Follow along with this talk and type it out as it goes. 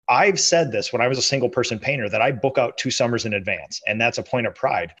I've said this when I was a single person painter, that I book out 2 summers in advance. And that's a point of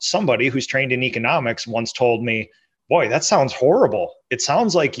pride. Somebody who's trained in economics once told me, boy, that sounds horrible. It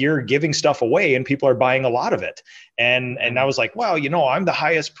sounds like you're giving stuff away and people are buying a lot of it. And I was like, well, I'm the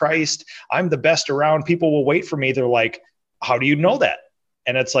highest priced. I'm the best around. People will wait for me. They're like, how do you know that?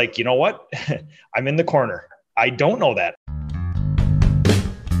 And it's like, you know what? I'm in the corner. I don't know that.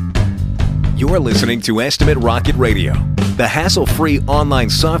 You're listening to Estimate Rocket Radio, the hassle-free online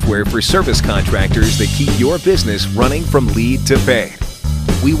software for service contractors that keep your business running from lead to pay.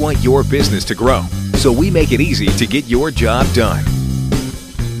 We want your business to grow, so we make it easy to get your job done.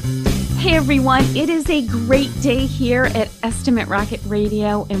 Hey everyone, it is a great day here at Estimate Rocket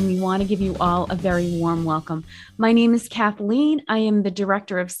Radio, and we want to give you all a very warm welcome. My name is Kathleen. I am the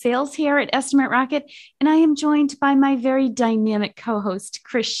Director of Sales here at Estimate Rocket, and I am joined by my very dynamic co-host,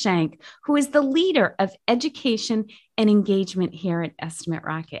 Chris Shank, who is the leader of education and engagement here at Estimate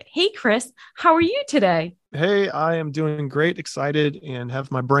Rocket. Hey Chris, how are you today? Hey, I am doing great, excited, and have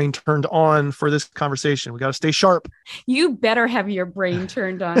my brain turned on for this conversation. We got to stay sharp. You better have your brain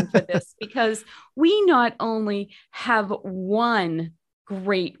turned on for this, because we not only have one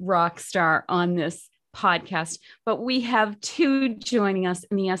great rock star on this podcast, but we have 2 joining us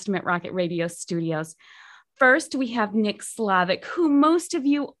in the Estimate Rocket Radio studios. First, we have Nick Slavic, who most of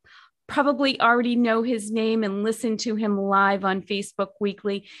you probably already know his name and listen to him live on Facebook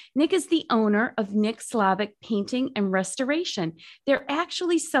weekly. Nick is the owner of Nick Slavic Painting and Restoration. They're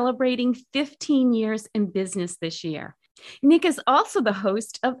actually celebrating 15 years in business this year. Nick is also the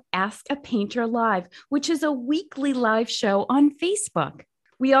host of Ask a Painter Live, which is a weekly live show on Facebook.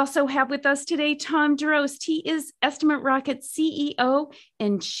 We also have with us today Tom Drost. He is Estimate Rocket CEO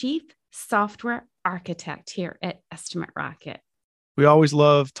and Chief Software Architect here at Estimate Rocket. We always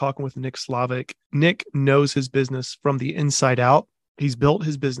love talking with Nick Slavic. Nick knows his business from the inside out. He's built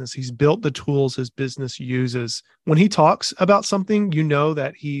his business. He's built the tools his business uses. When he talks about something, you know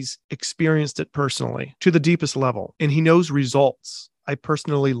that he's experienced it personally to the deepest level, and he knows results. I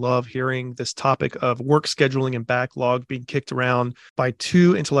personally love hearing this topic of work scheduling and backlog being kicked around by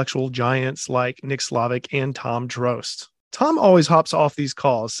 2 intellectual giants like Nick Slavic and Tom Drost. Tom always hops off these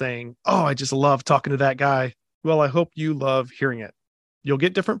calls saying, "Oh, I just love talking to that guy." Well, I hope you love hearing it. You'll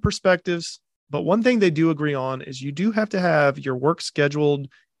get different perspectives, but one thing they do agree on is you do have to have your work scheduled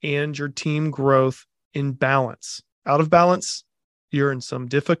and your team growth in balance. Out of balance, you're in some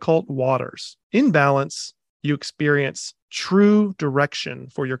difficult waters. In balance, you experience true direction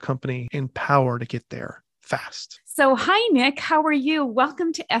for your company and power to get there fast. So, hi, Nick. How are you?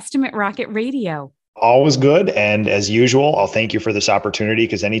 Welcome to Estimate Rocket Radio. Always good. And as usual, I'll thank you for this opportunity,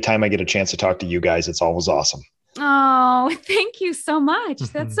 because anytime I get a chance to talk to you guys, it's always awesome. Oh, thank you so much.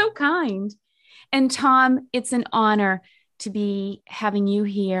 That's so kind. And Tom, it's an honor to be having you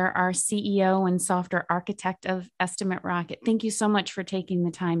here, our CEO and software architect of Estimate Rocket. Thank you so much for taking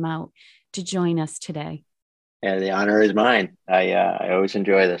the time out to join us today. Yeah, the honor is mine. I always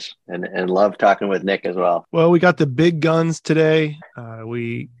enjoy this and love talking with Nick as well. Well, we got the big guns today.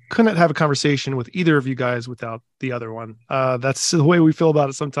 We couldn't have a conversation with either of you guys without the other one. That's the way we feel about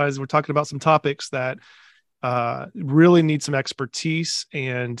it sometimes. We're talking about some topics that really need some expertise.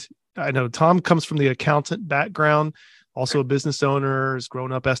 And I know Tom comes from the accountant background, also a business owner, has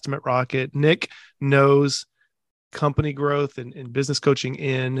grown up Estimate Rocket. Nick knows company growth and business coaching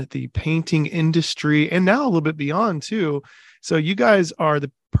in the painting industry, and now a little bit beyond too. So you guys are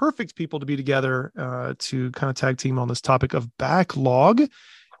the perfect people to be together to kind of tag team on this topic of backlog.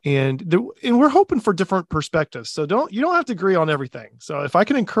 And we're hoping for different perspectives. So you don't have to agree on everything. So if I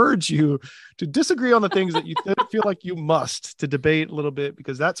can encourage you to disagree on the things that you feel like you must, to debate a little bit,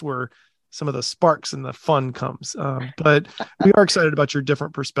 because that's where some of the sparks and the fun comes. But we are excited about your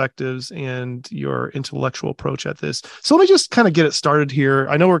different perspectives and your intellectual approach at this. So let me just kind of get it started here.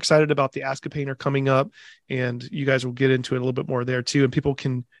 I know we're excited about the Ask a Painter coming up, and you guys will get into it a little bit more there too. And people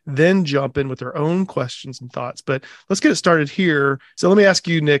can then jump in with their own questions and thoughts. But let's get it started here. So let me ask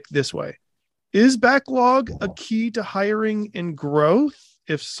you, Nick, this way. Is backlog a key to hiring and growth?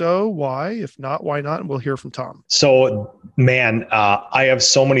 If so, why? If not, why not? And we'll hear from Tom. So, man, I have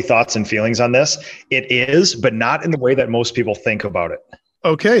so many thoughts and feelings on this. It is, but not in the way that most people think about it.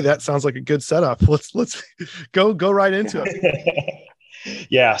 Okay, that sounds like a good setup. Let's go right into it.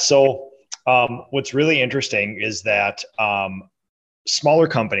 Yeah. So, what's really interesting is that smaller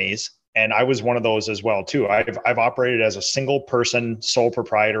companies, and I was one of those as well too. I've operated as a single person sole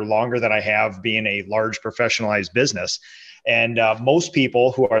proprietor longer than I have being a large professionalized business. And most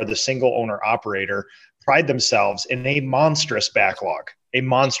people who are the single owner operator pride themselves in a monstrous backlog,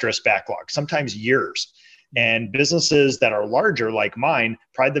 sometimes years. And businesses that are larger, like mine,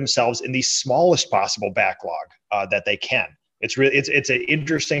 pride themselves in the smallest possible backlog that they can. It's an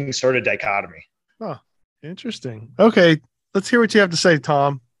interesting sort of dichotomy. Oh, interesting. Okay, let's hear what you have to say,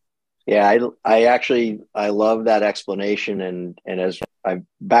 Tom. Yeah, I love that explanation, and as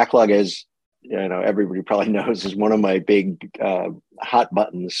backlog, as everybody probably knows, is one of my big hot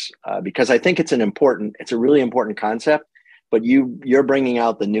buttons because I think it's a really important concept. But you're bringing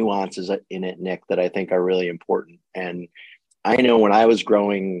out the nuances in it, Nick, that I think are really important. And I know when I was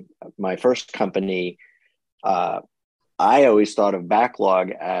growing my first company, I always thought of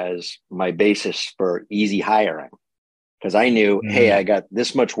backlog as my basis for easy hiring. Because I knew, hey, I got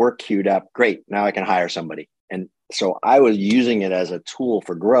this much work queued up. Great. Now I can hire somebody. And so I was using it as a tool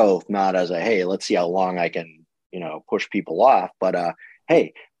for growth, not as hey, let's see how long I can, push people off. But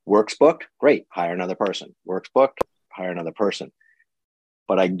hey, work's booked. Great. Hire another person. Work's booked. Hire another person.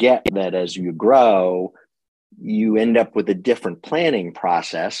 But I get that as you grow, you end up with a different planning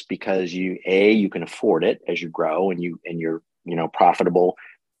process because you can afford it as you grow and you're profitable.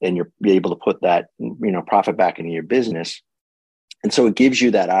 And you're able to put that, profit back into your business. And so it gives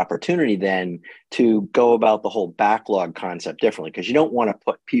you that opportunity then to go about the whole backlog concept differently, because you don't want to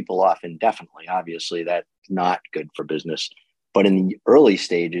put people off indefinitely. Obviously, that's not good for business. But in the early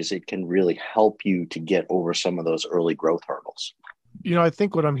stages, it can really help you to get over some of those early growth hurdles. I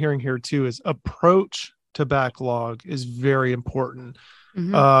think what I'm hearing here too is approach to backlog is very important.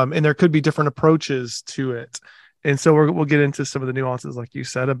 Mm-hmm. And there could be different approaches to it. And so we'll get into some of the nuances, like you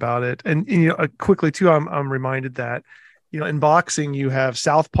said, about it. And quickly too, I'm reminded that in boxing you have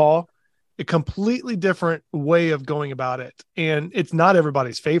southpaw, a completely different way of going about it, and it's not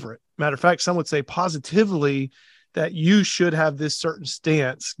everybody's favorite. Matter of fact, some would say positively that you should have this certain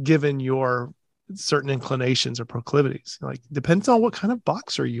stance given your certain inclinations or proclivities. Like depends on what kind of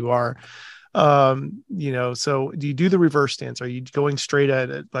boxer you are. So do you do the reverse stance? Are you going straight at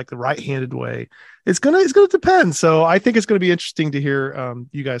it like the right-handed way? It's gonna depend. So I think it's going to be interesting to hear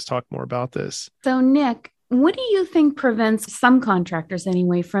you guys talk more about this. So Nick, what do you think prevents some contractors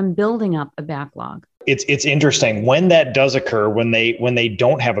anyway from building up a backlog? It's interesting when that does occur, when they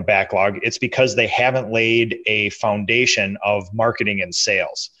don't have a backlog, it's because they haven't laid a foundation of marketing and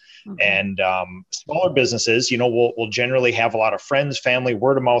sales. Okay. And smaller businesses, will generally have a lot of friends, family,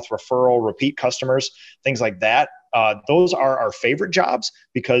 word of mouth, referral, repeat customers, things like that. Those are our favorite jobs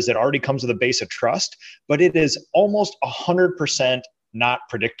because it already comes with a base of trust, but it is almost 100% not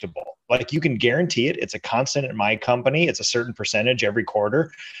predictable. Like you can guarantee it. It's a constant in my company. It's a certain percentage every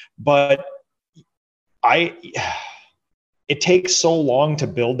quarter, but it takes so long to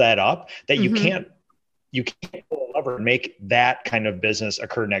build that up that you can't pull a lever and make that kind of business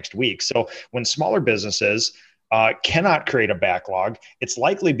occur next week. So when smaller businesses cannot create a backlog, it's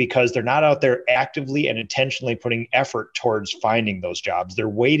likely because they're not out there actively and intentionally putting effort towards finding those jobs. They're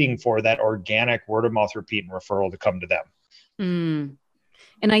waiting for that organic word of mouth, repeat, and referral to come to them.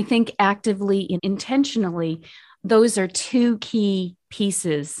 And I think actively and intentionally, those are two key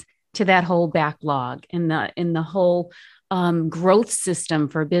pieces to that whole backlog in the whole growth system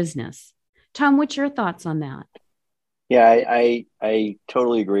for business. Tom, what's your thoughts on that? Yeah, I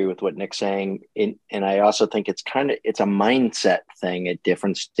totally agree with what Nick's saying. And I also think it's a mindset thing at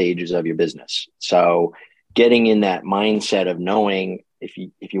different stages of your business. So getting in that mindset of knowing if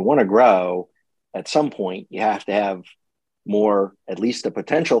you want to grow, at some point you have to have more, at least the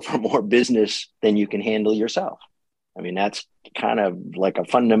potential for more business than you can handle yourself. I mean, that's kind of like a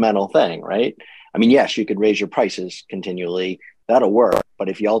fundamental thing, right? I mean, yes, you could raise your prices continually. That'll work. But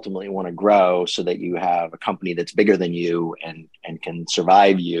if you ultimately want to grow so that you have a company that's bigger than you and can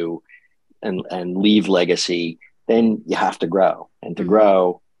survive you and leave legacy, then you have to grow. And to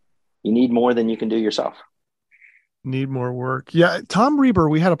grow, you need more than you can do yourself. Need more work. Yeah. Tom Reber,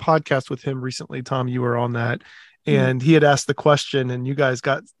 we had a podcast with him recently. Tom, you were on that. And he had asked the question, and you guys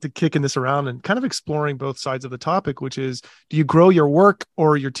got to kicking this around and kind of exploring both sides of the topic, which is, do you grow your work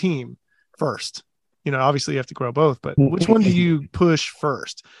or your team first? Obviously you have to grow both, but which one do you push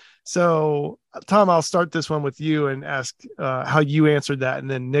first? So Tom, I'll start this one with you and ask how you answered that. And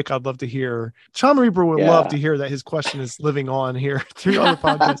then Nick, I'd love to hear. Tom Reber would love to hear that his question is living on here through all the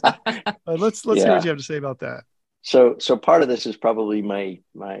podcasts. Let's hear what you have to say about that. So part of this is probably my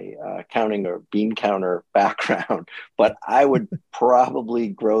counting or bean counter background, but I would probably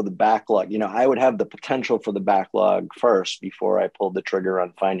grow the backlog. I would have the potential for the backlog first before I pulled the trigger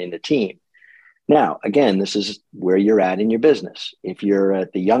on finding the team. Now, again, this is where you're at in your business. If you're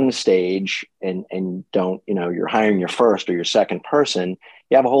at the young stage and don't, you're hiring your first or your second person,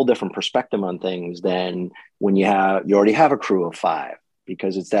 you have a whole different perspective on things than when you already have a crew of 5,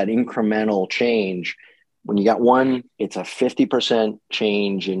 because it's that incremental change when you got one, it's a 50%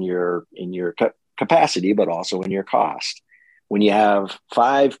 change in your capacity, but also in your cost. When you have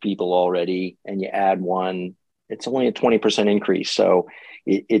 5 people already and you add one, it's only a 20% increase. So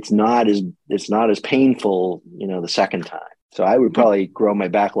it's not as painful, the second time. So I would probably grow my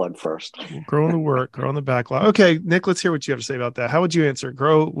backlog first. Growing the work, growing the backlog. Okay, Nick, let's hear what you have to say about that. How would you answer?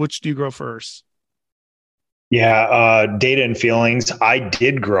 Which do you grow first? Yeah, data and feelings. I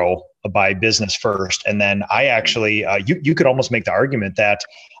did grow by business first. And then I actually, you could almost make the argument that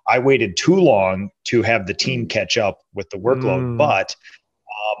I waited too long to have the team catch up with the workload. But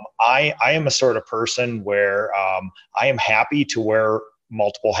I am a sort of person where I am happy to wear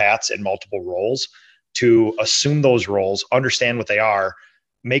multiple hats and multiple roles, to assume those roles, understand what they are,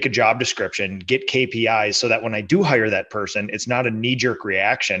 make a job description, get KPIs, so that when I do hire that person, it's not a knee-jerk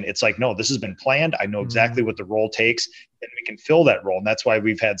reaction. It's like, no, this has been planned. I know exactly what the role takes, and we can fill that role. And that's why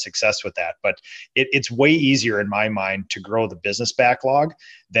we've had success with that. But it's way easier in my mind to grow the business backlog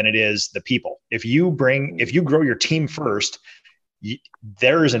than it is the people. If you grow your team first,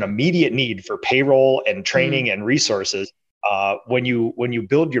 there is an immediate need for payroll and training and resources. When you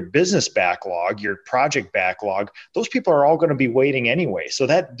build your business backlog, your project backlog, those people are all going to be waiting anyway. So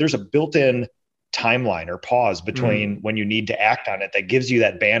that there's a built-in timeline or pause between when you need to act on it that gives you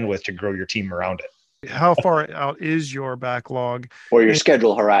that bandwidth to grow your team around it. How far out is your backlog? Or your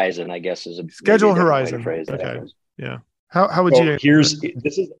schedule horizon, I guess, is a schedule horizon. Phrase that. Okay. Yeah. How would you?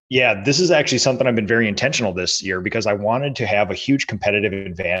 This is actually something I've been very intentional this year, because I wanted to have a huge competitive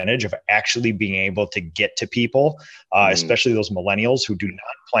advantage of actually being able to get to people, especially those millennials who do not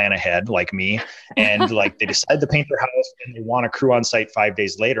plan ahead like me, and like they decide to paint their house and they want a crew on site 5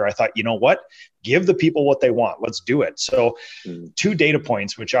 days later. I thought, you know what? Give the people what they want. Let's do it. So 2 data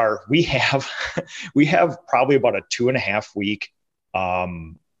points, which are we have probably about a 2.5 week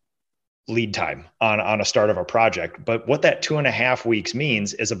lead time on a start of a project. But what that 2.5 weeks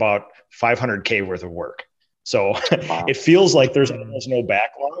means is about $500K worth of work. So it feels like there's almost no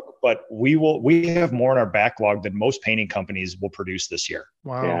backlog, but we have more in our backlog than most painting companies will produce this year.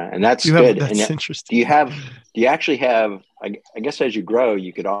 Wow. Yeah. And that's good. That's and interesting. Do you actually have, I guess as you grow,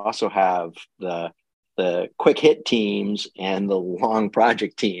 you could also have the quick hit teams and the long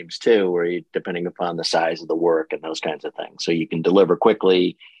project teams too, where you, depending upon the size of the work and those kinds of things. So you can deliver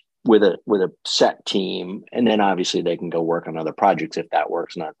quickly with a set team, and then obviously they can go work on other projects if that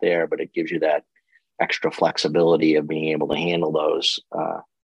work's not there, but it gives you that extra flexibility of being able to handle those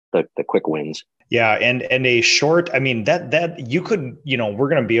the quick wins. Yeah, and a short, I mean, that you could, we're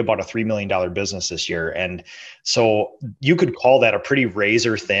going to be about a $3 million business this year, and so you could call that a pretty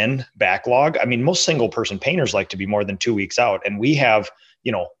razor thin backlog. I mean, most single person painters like to be more than 2 weeks out, and we have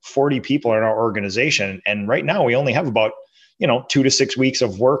 40 people in our organization, and right now we only have about 2 to 6 weeks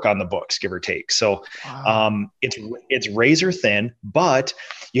of work on the books, give or take. So it's razor thin, but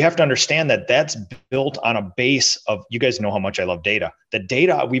you have to understand that that's built on a base of, you guys know how much I love data. The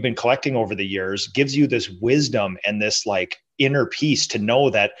data we've been collecting over the years gives you this wisdom and this like inner peace to know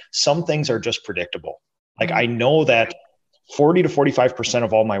that some things are just predictable. Like I know that 40 to 45%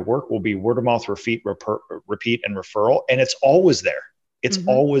 of all my work will be word of mouth, repeat and referral. And it's always there. It's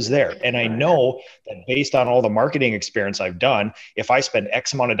always there. And I know that based on all the marketing experience I've done, if I spend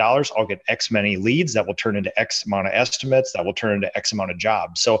X amount of dollars, I'll get X many leads that will turn into X amount of estimates that will turn into X amount of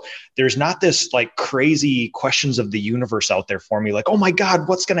jobs. So there's not this like crazy questions of the universe out there for me. Like, oh my God,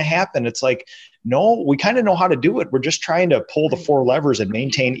 what's going to happen? It's like, no, we kind of know how to do it. We're just trying to pull the 4 levers and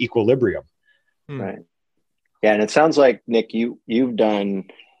maintain equilibrium. Right. Yeah. And it sounds like, Nick, you've done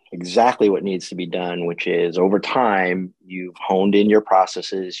exactly what needs to be done, which is over time, you've honed in your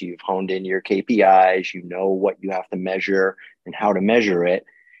processes, you've honed in your KPIs, you know what you have to measure and how to measure it.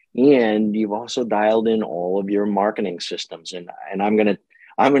 And you've also dialed in all of your marketing systems. And I'm going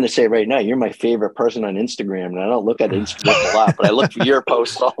to say right now, you're my favorite person on Instagram. And I don't look at Instagram a lot, but I look for your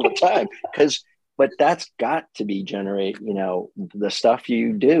posts all the time but that's got to be the stuff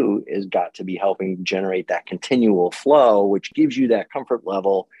you do is got to be helping generate that continual flow, which gives you that comfort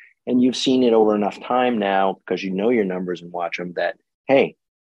level. And you've seen it over enough time now because you know your numbers and watch them that, hey,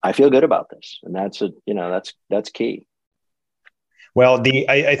 I feel good about this. And that's key. Well,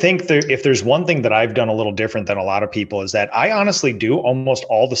 I think if there's one thing that I've done a little different than a lot of people is that I honestly do almost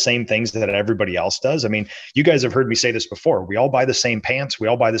all the same things that everybody else does. I mean, you guys have heard me say this before. We all buy the same pants. We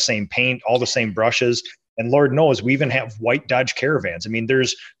all buy the same paint, all the same brushes. And Lord knows we even have white Dodge Caravans. I mean,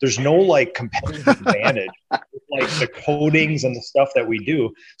 there's no like competitive advantage like the coatings and the stuff that we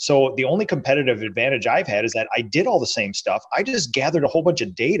do. So the only competitive advantage I've had is that I did all the same stuff. I just gathered a whole bunch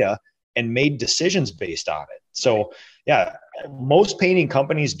of data and made decisions based on it. So yeah, most painting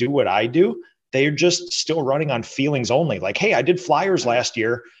companies do what I do, they're just still running on feelings only. Like, hey, I did flyers last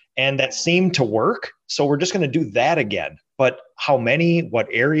year and that seemed to work, so we're just going to do that again. But how many, what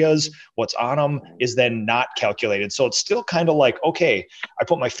areas, what's on them is then not calculated. So it's still kind of like, okay, I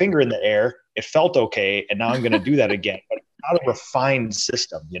put my finger in the air, it felt okay, and now I'm going to do that again. But not a refined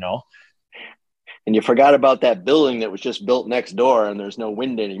system, you know? And you forgot about that building that was just built next door and there's no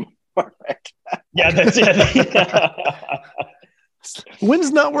wind anymore. Right? Yeah, that's it.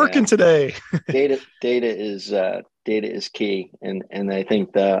 Wind's not working today. Data is key. And I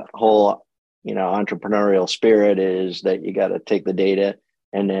think the whole, entrepreneurial spirit is that you got to take the data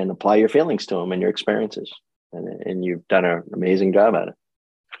and then apply your feelings to them and your experiences. And you've done an amazing job at it.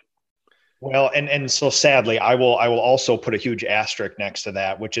 Well, and so sadly, I will also put a huge asterisk next to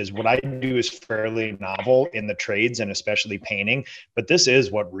that, which is what I do is fairly novel in the trades and especially painting, but this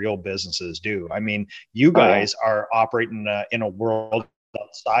is what real businesses do. I mean, you guys are operating in a world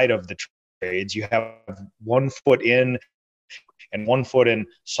outside of the trades. You have 1 foot in and 1 foot in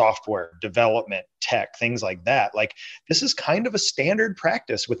software development, tech, things like that. Like, this is kind of a standard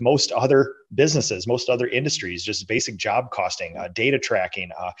practice with most other businesses, most other industries, just basic job costing, data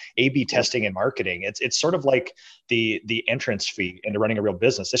tracking, A/B testing and marketing. It's sort of like the entrance fee into running a real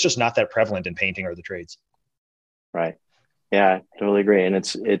business. It's just not that prevalent in painting or the trades. Right. Yeah, I totally agree. And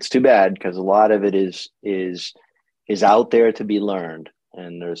it's too bad because a lot of it is out there to be learned.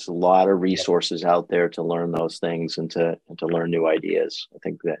 And there's a lot of resources out there to learn those things and to learn new ideas.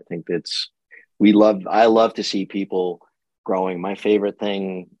 I love to see people growing. My favorite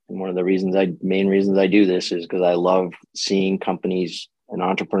thing, and one of the main reasons I do this is because I love seeing companies and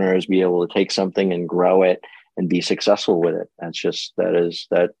entrepreneurs be able to take something and grow it and be successful with it.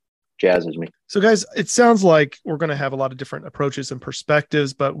 That jazzes me. So guys, it sounds like we're going to have a lot of different approaches and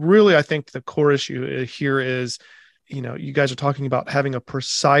perspectives, but really I think the core issue here is, you guys are talking about having a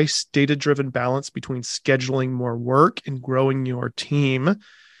precise data-driven balance between scheduling more work and growing your team.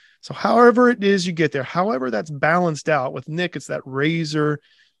 So however it is you get there, however that's balanced out with Nick, it's that razor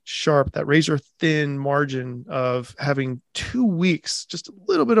sharp, that razor thin margin of having 2 weeks, just a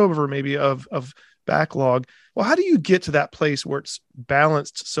little bit over maybe of backlog. Well, how do you get to that place where it's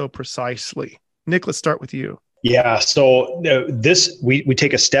balanced so precisely? Nick, let's start with you. Yeah. So we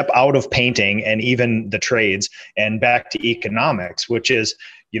take a step out of painting and even the trades and back to economics, which is,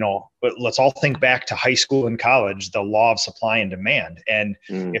 let's all think back to high school and college, the law of supply and demand. And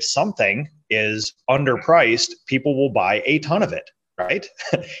if something is underpriced, people will buy a ton of it, right?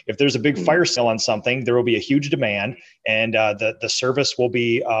 If there's a big fire sale on something, there will be a huge demand and the service will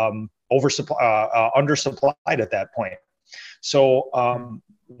be undersupplied at that point. So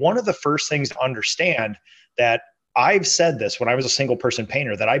one of the first things to understand that I've said this when I was a single person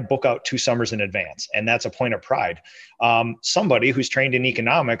painter, that I book out 2 summers in advance. And that's a point of pride. Somebody who's trained in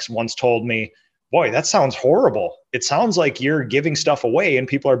economics once told me, boy, that sounds horrible. It sounds like you're giving stuff away and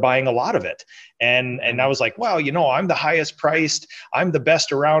people are buying a lot of it. And I was like, well, I'm the highest priced. I'm the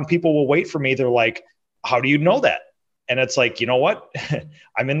best around. People will wait for me. They're like, how do you know that? And it's like, you know what?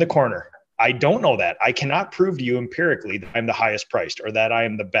 I'm in the corner. I don't know that. I cannot prove to you empirically that I'm the highest priced or that I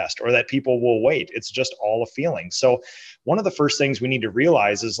am the best or that people will wait. It's just all a feeling. So one of the first things we need to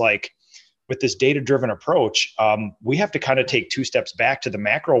realize is, like, with this data-driven approach, we have to kind of take 2 steps back to the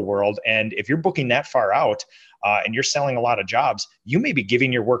macro world. And if you're booking that far out and you're selling a lot of jobs, you may be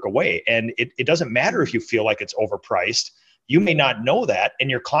giving your work away. And it doesn't matter if you feel like it's overpriced. You may not know that. And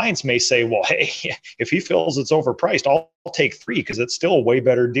your clients may say, well, hey, if he feels it's overpriced, I'll take 3 because it's still a way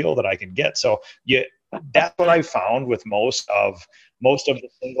better deal that I can get. So that's what I found with most of the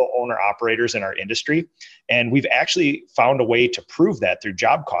single owner operators in our industry. And we've actually found a way to prove that through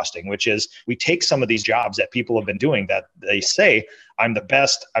job costing, which is we take some of these jobs that people have been doing that they say, I'm the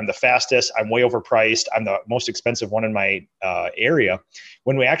best, I'm the fastest, I'm way overpriced, I'm the most expensive one in my area.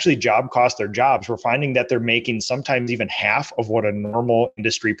 When we actually job cost their jobs, we're finding that they're making sometimes even half of what a normal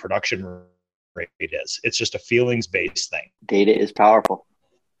industry production rate is. It's just a feelings-based thing. Data is powerful.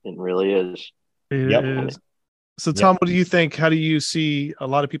 It really is. It is. So Tom, what do you think? How do you see a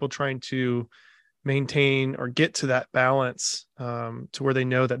lot of people trying to maintain or get to that balance to where they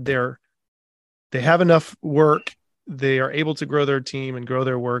know that they have enough work, they are able to grow their team and grow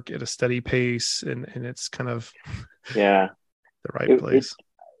their work at a steady pace, and it's kind of the right place.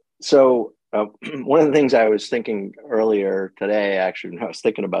 So one of the things I was thinking earlier today, actually, when I was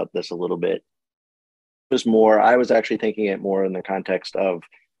thinking about this a little bit, I was actually thinking it more in the context of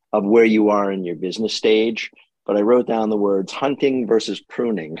where you are in your business stage. But I wrote down the words hunting versus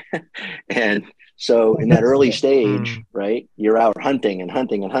pruning. And so in that early stage, right, you're out hunting, trying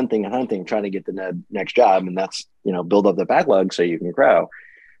to get the next job. And that's, build up the backlog so you can grow.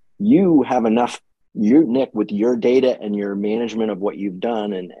 you have enough, Nick, with your data and your management of what you've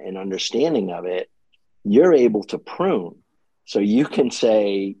done and understanding of it, you're able to prune. So you can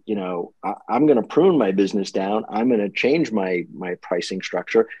say, I'm going to prune my business down. I'm going to change my pricing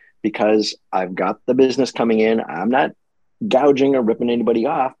structure because I've got the business coming in. I'm not gouging or ripping anybody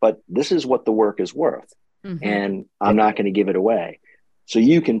off, but this is what the work is worth. Mm-hmm. And I'm not going to give it away. So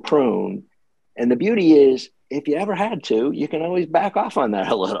you can prune. And the beauty is, if you ever had to, you can always back off on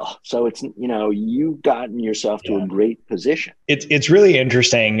that a little. So it's, you've gotten yourself to a great position. It's really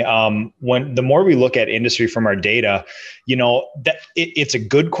interesting. When the more we look at industry from our data, that it's a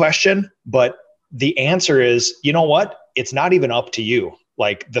good question, but the answer is, you know what? It's not even up to you.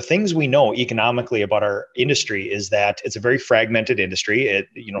 Like the things we know economically about our industry is that it's a very fragmented industry.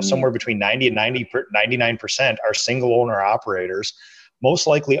 Somewhere between 90 and 99% are single owner operators, most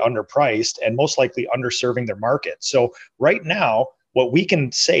likely underpriced and most likely underserving their market. So right now, what we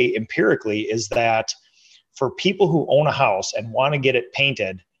can say empirically is that for people who own a house and want to get it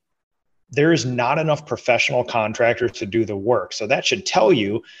painted, there is not enough professional contractors to do the work. So that should tell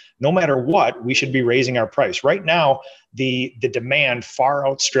you, no matter what, we should be raising our price. Right now, the demand far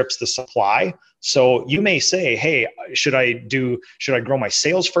outstrips the supply. So you may say, hey, should I grow my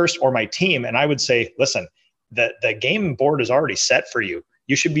sales first or my team? And I would say, listen, the game board is already set for you.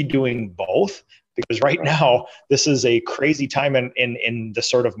 You should be doing both, because right now this is a crazy time in the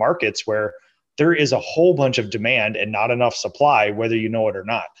sort of markets where there is a whole bunch of demand and not enough supply, whether you know it or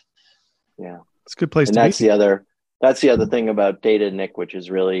not. Yeah, it's a good place and to that's be. That's the other thing about data, Nick, which is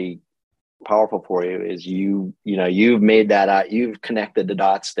really powerful for you, is you've made that out, you've connected the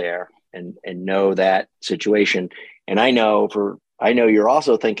dots there and know that situation. And I know you're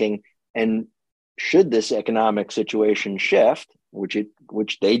also thinking, and should this economic situation shift,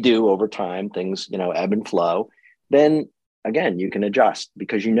 which they do over time, things, ebb and flow, then again, you can adjust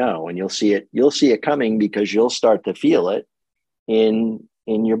because and you'll see it coming because you'll start to feel it in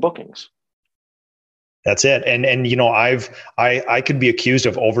your bookings. That's it. And I could be accused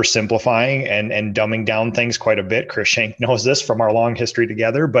of oversimplifying and dumbing down things quite a bit. Chris Schenk knows this from our long history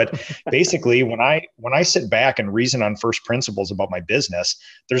together. But basically, when I sit back and reason on first principles about my business,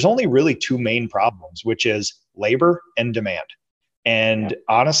 there's only really two main problems, which is labor and demand. And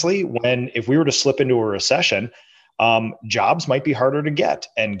honestly, if we were to slip into a recession, jobs might be harder to get.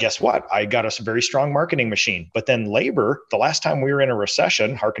 And guess what? I got a very strong marketing machine. But then labor, the last time we were in a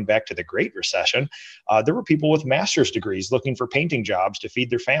recession, harken back to the Great Recession, there were people with master's degrees looking for painting jobs to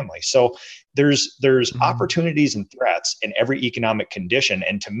feed their family. So there's opportunities and threats in every economic condition.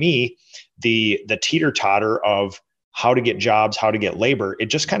 And to me, the teeter-totter of how to get jobs, how to get labor, it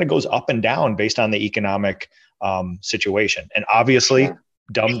just kind of goes up and down based on the economic situation. And obviously,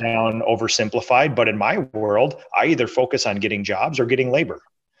 dumbed down, oversimplified, but in my world, I either focus on getting jobs or getting labor.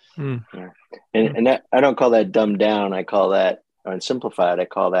 And that, I don't call that dumbed down. I call that simplified. I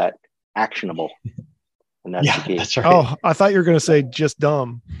call that actionable. And that's the key. That's right. Oh, I thought you were going to say just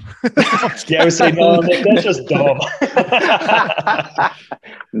dumb. I would say, no, that's just dumb.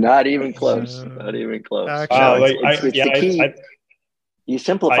 Not even close. Not even close. It's the key. You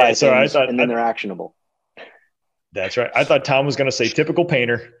simplify things and then they're actionable. That's right. I thought Tom was going to say typical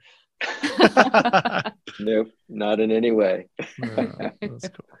painter. Nope, not in any way. That's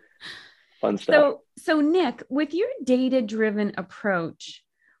cool. Fun stuff. So Nick, with your data-driven approach,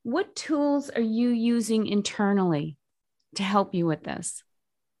 what tools are you using internally to help you with this?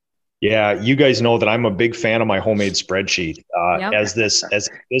 Yeah, you guys know that I'm a big fan of my homemade spreadsheet. As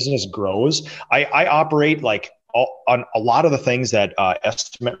business grows, I operate on a lot of the things that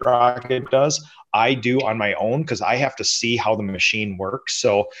Estimate Rocket does. I do on my own because I have to see how the machine works.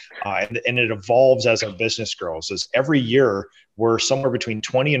 So, and it evolves as our business grows. As every year, we're somewhere between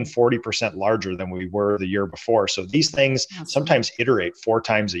 20 and 40% larger than we were the year before. So these things sometimes iterate 4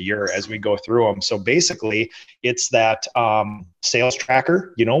 times a year as we go through them. So basically, it's that sales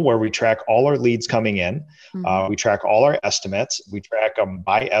tracker, where we track all our leads coming in. We track all our estimates. We track them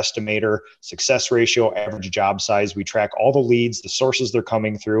by estimator, success ratio, average job size. We track all the leads, the sources they're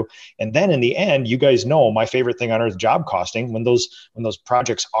coming through. And then in the end, you guys know my favorite thing on earth, job costing. When those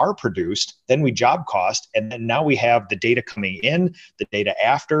projects are produced, then we job cost. And then now we have the data coming in, the data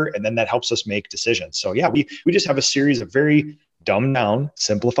after, and then that helps us make decisions. So yeah, we just have a series of very dumbed down,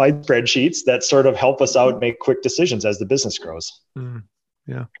 simplified spreadsheets that sort of help us out make quick decisions as the business grows.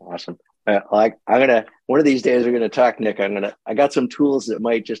 Yeah. Awesome. One of these days we're gonna talk, Nick. I got some tools that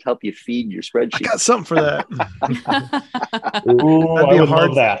might just help you feed your spreadsheet. I got something for that. Ooh, I would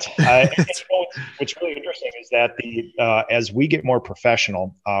love that. What's really interesting is that as we get more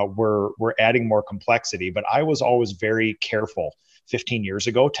professional, we're adding more complexity. But I was always very careful 15 years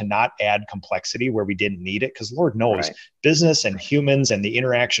ago to not add complexity where we didn't need it. Because Lord knows Right. business and humans and the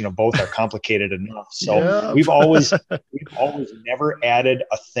interaction of both are complicated enough. So Yeah. we've always never added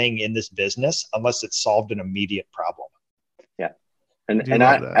a thing in this business unless it solved an immediate problem. Yeah. I do And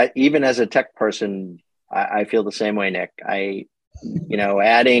love I even as a tech person, I feel the same way, Nick.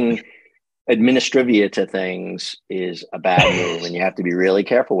 Adding administrivia to things is a bad move, and you have to be really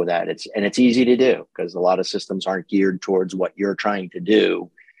careful with that. It's easy to do because a lot of systems aren't geared towards what you're trying to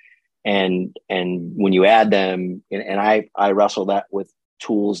do. And when you add them, and I wrestle that with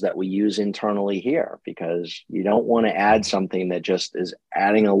tools that we use internally here, because you don't want to add something that just is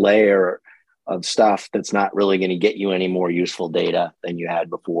adding a layer of stuff that's not really going to get you any more useful data than you had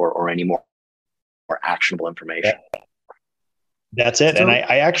before, or any more actionable information. Yeah. That's it. So- And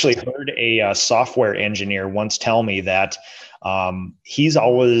I actually heard a software engineer once tell me that he's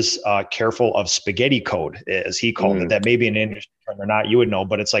always careful of spaghetti code, as he called it. That may be an industry term or not, you would know,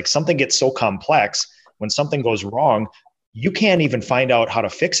 but it's like something gets so complex, when something goes wrong, you can't even find out how to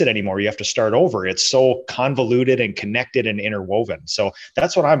fix it anymore. You have to start over. It's so convoluted and connected and interwoven. So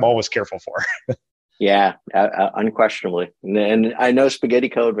that's what I'm always careful for. Yeah, unquestionably. And I know spaghetti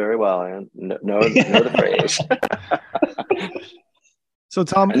code very well. I know the phrase. So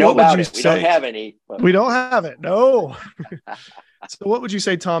Tom, I know what would about you it. We say? don't have any. But... We don't have it. No. So what would you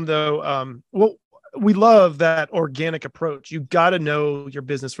say, Tom, though? Well, we love that organic approach. You got to know your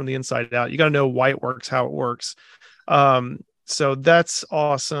business from the inside out. You got to know why it works, how it works. So that's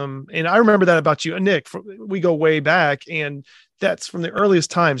awesome. And I remember that about you and Nick. We go way back, and that's from the earliest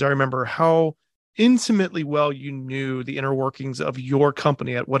times. I remember how intimately well you knew the inner workings of your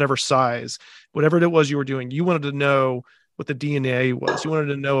company at whatever size, whatever it was you were doing. You wanted to know what the DNA was. You wanted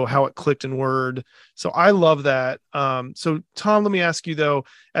to know how it clicked in Word. So I love that. So Tom, let me ask you though,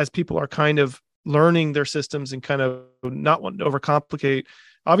 as people are kind of learning their systems and kind of not wanting to overcomplicate,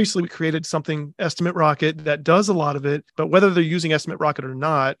 obviously we created something, Estimate Rocket, that does a lot of it, but whether they're using Estimate Rocket or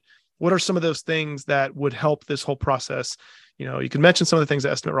not, what are some of those things that would help this whole process? You can mention some of the things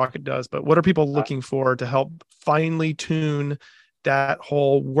that Estimate Rocket does, but what are people looking for to help finely tune that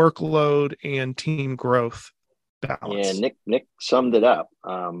whole workload and team growth balance? Yeah, Nick summed it up.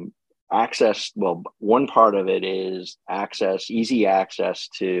 Access. Well, one part of it is easy access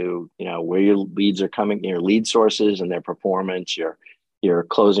to, where your leads are coming, your lead sources and their performance, your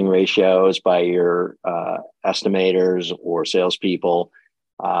closing ratios by your estimators or salespeople,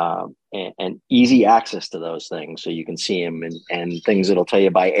 and easy access to those things so you can see them, and things that'll tell you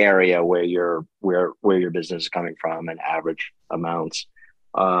by area where your business is coming from and average amounts.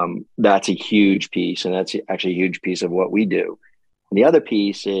 That's a huge piece, and that's actually a huge piece of what we do. And the other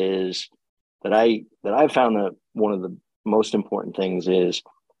piece is that I've found that one of the most important things is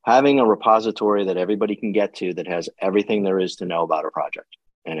having a repository that everybody can get to that has everything there is to know about a project,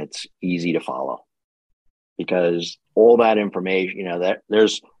 and it's easy to follow, because all that information, that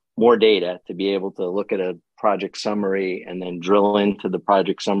there's more data to be able to look at a project summary and then drill into the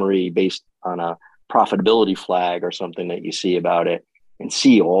project summary based on a profitability flag or something that you see about it, and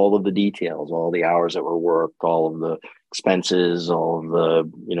see all of the details, all the hours that were worked, all of the expenses, all of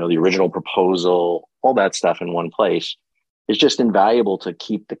the, the original proposal, all that stuff in one place. It's just invaluable to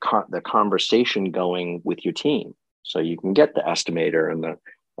keep the conversation going with your team, so you can get the estimator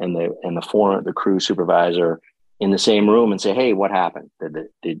and the crew supervisor in the same room and say, "Hey, what happened?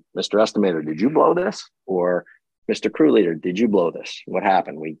 Did Mr. Estimator, did you blow this? Or Mr. Crew Leader, did you blow this? What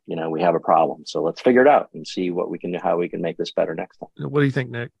happened? We have a problem. So let's figure it out and see how we can make this better next time." What do you think,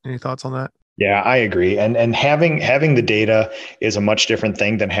 Nick? Any thoughts on that? Yeah, I agree. And having the data is a much different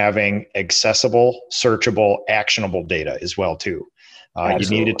thing than having accessible, searchable, actionable data as well too. You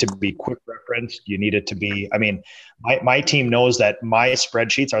need it to be quick reference. You need it to be, my team knows that my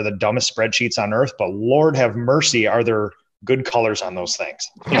spreadsheets are the dumbest spreadsheets on earth, but Lord have mercy, are there good colors on those things?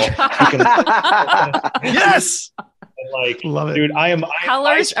 Yes. Love it. Dude,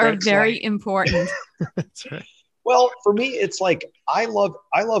 colors are very important. That's right. Well, for me, it's like I love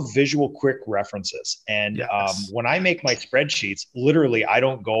visual quick references. And yes. When I make my spreadsheets, literally, I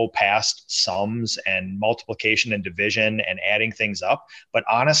don't go past sums and multiplication and division and adding things up. But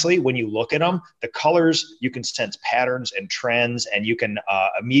honestly, when you look at them, the colors, you can sense patterns and trends, and you can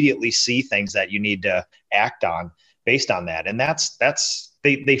immediately see things that you need to act on based on that. And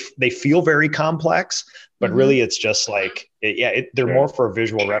they feel very complex, but really it's just like, they're more for a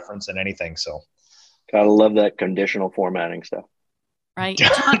visual reference than anything. So. Gotta love that conditional formatting stuff. Right.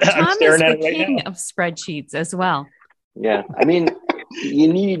 Tom is the king of spreadsheets as well. Yeah.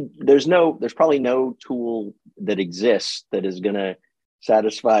 there's probably no tool that exists that is going to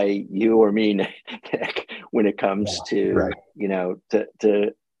satisfy you or me, Nick, when it comes to, right.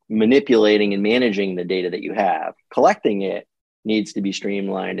 to manipulating and managing the data that you have. Collecting it needs to be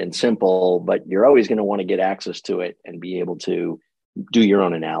streamlined and simple, but you're always going to want to get access to it and be able to do your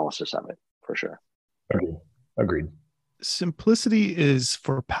own analysis of it, for sure. Agreed. Simplicity is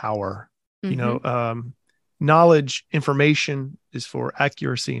for power. Knowledge, information is for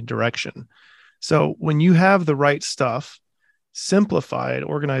accuracy and direction. So when you have the right stuff, simplified,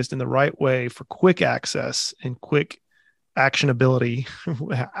 organized in the right way for quick access and quick actionability,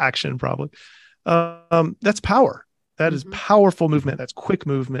 action probably, that's power. That is powerful movement. That's quick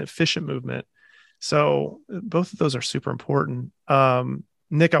movement, efficient movement. So both of those are super important.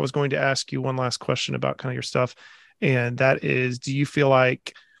 Nick, I was going to ask you one last question about kind of your stuff. And that is, do you feel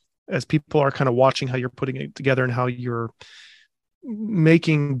like as people are kind of watching how you're putting it together and how you're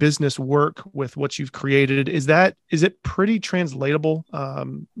making business work with what you've created, is it pretty translatable?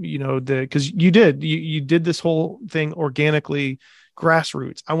 Because you did this whole thing organically,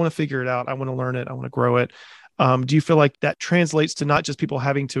 grassroots. I want to figure it out. I want to learn it. I want to grow it. Do you feel like that translates to not just people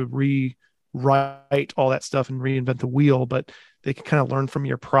having to rewrite all that stuff and reinvent the wheel, but they can kind of learn from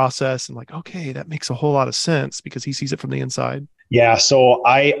your process and like, okay, that makes a whole lot of sense because he sees it from the inside? Yeah. So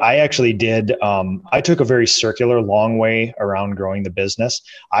I actually did, I took a very circular, long way around growing the business.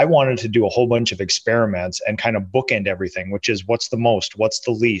 I wanted to do a whole bunch of experiments and kind of bookend everything, which is what's the most, what's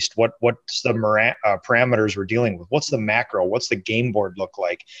the least, what's the parameters we're dealing with, what's the macro, what's the game board look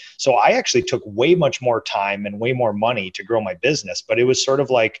like. So I actually took way much more time and way more money to grow my business, but it was sort of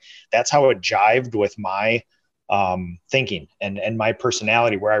like, that's how it jived with my thinking and my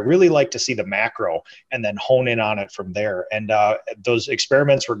personality, where I really like to see the macro and then hone in on it from there. And those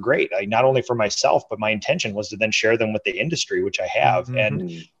experiments were great. Not only for myself, but my intention was to then share them with the industry, which I have. And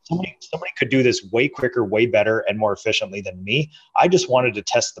somebody could do this way quicker, way better, and more efficiently than me. I just wanted to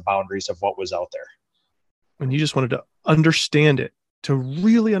test the boundaries of what was out there. And you just wanted to understand it, to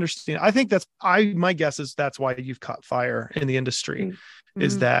really understand. I think my guess is that's why you've caught fire in the industry,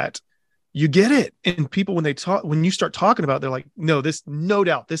 is that you get it. And people, when you start talking about it, they're like, no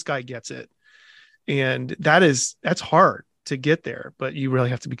doubt this guy gets it. And that's hard to get there, but you really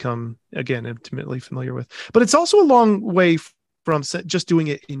have to become, again, intimately familiar with. But it's also a long way from just doing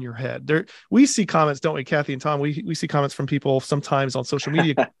it in your head. We see comments, don't we, Kathy and Tom? We see comments from people sometimes on social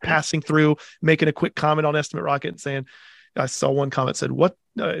media passing through, making a quick comment on Estimate Rocket and saying, I saw one comment said,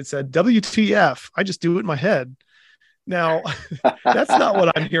 it said, WTF, I just do it in my head. Now, that's not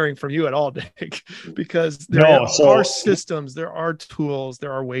what I'm hearing from you at all, Nick, because there are systems, there are tools,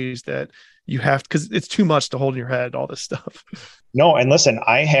 there are ways that you have, because it's too much to hold in your head, all this stuff. No, and listen,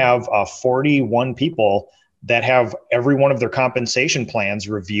 I have 41 people that have every one of their compensation plans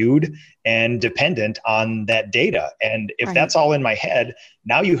reviewed and dependent on that data. And if that's all in my head,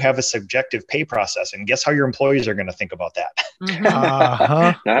 now you have a subjective pay process. And guess how your employees are going to think about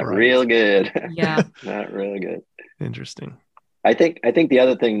that? Not real good. Yeah. Not really good. Interesting. I think the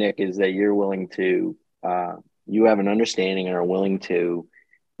other thing, Nick, is that you're willing to, you have an understanding and are willing to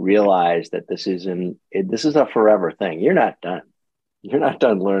realize that this is a forever thing. You're not done. You're not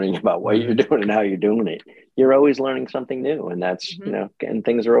done learning about what you're doing and how you're doing it. You're always learning something new, and that's, and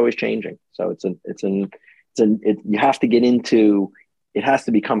things are always changing. So you have to get into, it has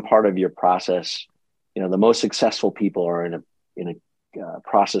to become part of your process. The most successful people are in a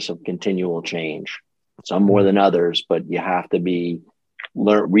process of continual change. Some more than others, but you have to be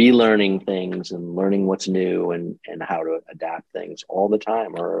relearning things and learning what's new and how to adapt things all the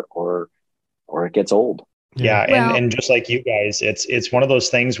time, or it gets old. Yeah. And just like you guys, it's one of those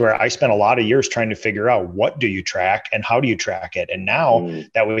things where I spent a lot of years trying to figure out, what do you track and how do you track it? And now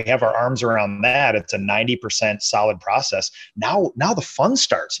that we have our arms around that, it's a 90% solid process. Now the fun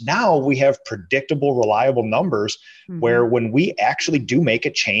starts. Now we have predictable, reliable numbers where when we actually do make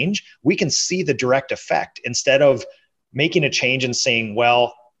a change, we can see the direct effect instead of making a change and saying,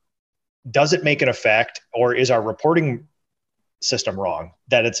 well, does it make an effect, or is our reporting system wrong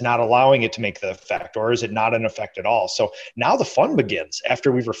that it's not allowing it to make the effect, or is it not an effect at all? So now the fun begins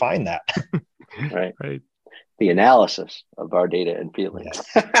after we've refined that. Right. The analysis of our data and feelings.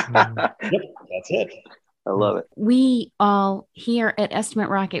 Yep, that's it. I love it. We all here at Estimate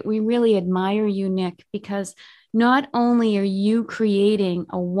Rocket, we really admire you, Nick, because not only are you creating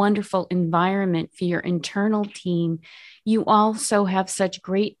a wonderful environment for your internal team, you also have such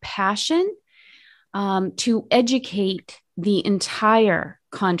great passion to educate the entire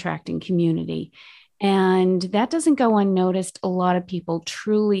contracting community. And that doesn't go unnoticed. A lot of people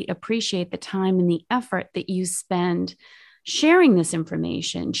truly appreciate the time and the effort that you spend sharing this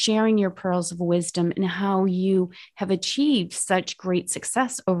information, sharing your pearls of wisdom, and how you have achieved such great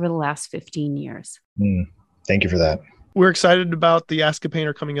success over the last 15 years. Thank you for that. We're excited about the Ask a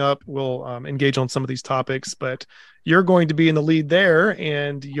Painter coming up. We'll engage on some of these topics, but you're going to be in the lead there,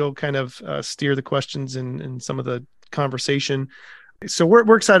 and you'll kind of steer the questions and some of the conversation. So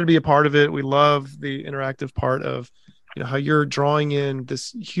we're excited to be a part of it. We love the interactive part of how you're drawing in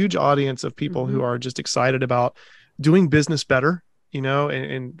this huge audience of people who are just excited about doing business better,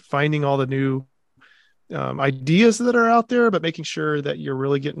 and finding all the new ideas that are out there, but making sure that you're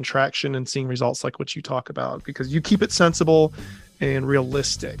really getting traction and seeing results like what you talk about, because you keep it sensible and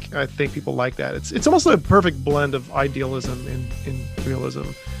realistic. I think people like that. It's almost a perfect blend of idealism and realism,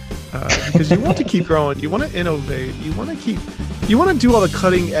 because you want to keep growing, you want to innovate, you want to do all the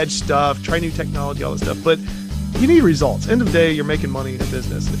cutting edge stuff, try new technology, all this stuff, but you need results. End of the day, you're making money in a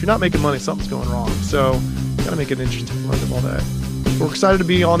business. If you're not making money, something's going wrong. So you got to make it interesting blend of all that. We're excited to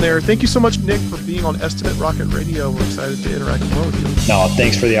be on there. Thank you so much, Nick, for being on Estimate Rocket Radio. We're excited to interact more with you. No,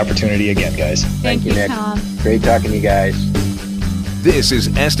 thanks for the opportunity again, guys. Thank you, Nick. Tom. Great talking to you guys. This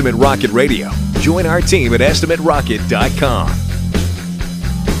is Estimate Rocket Radio. Join our team at estimaterocket.com.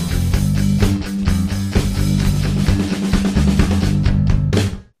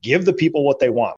 Give the people what they want.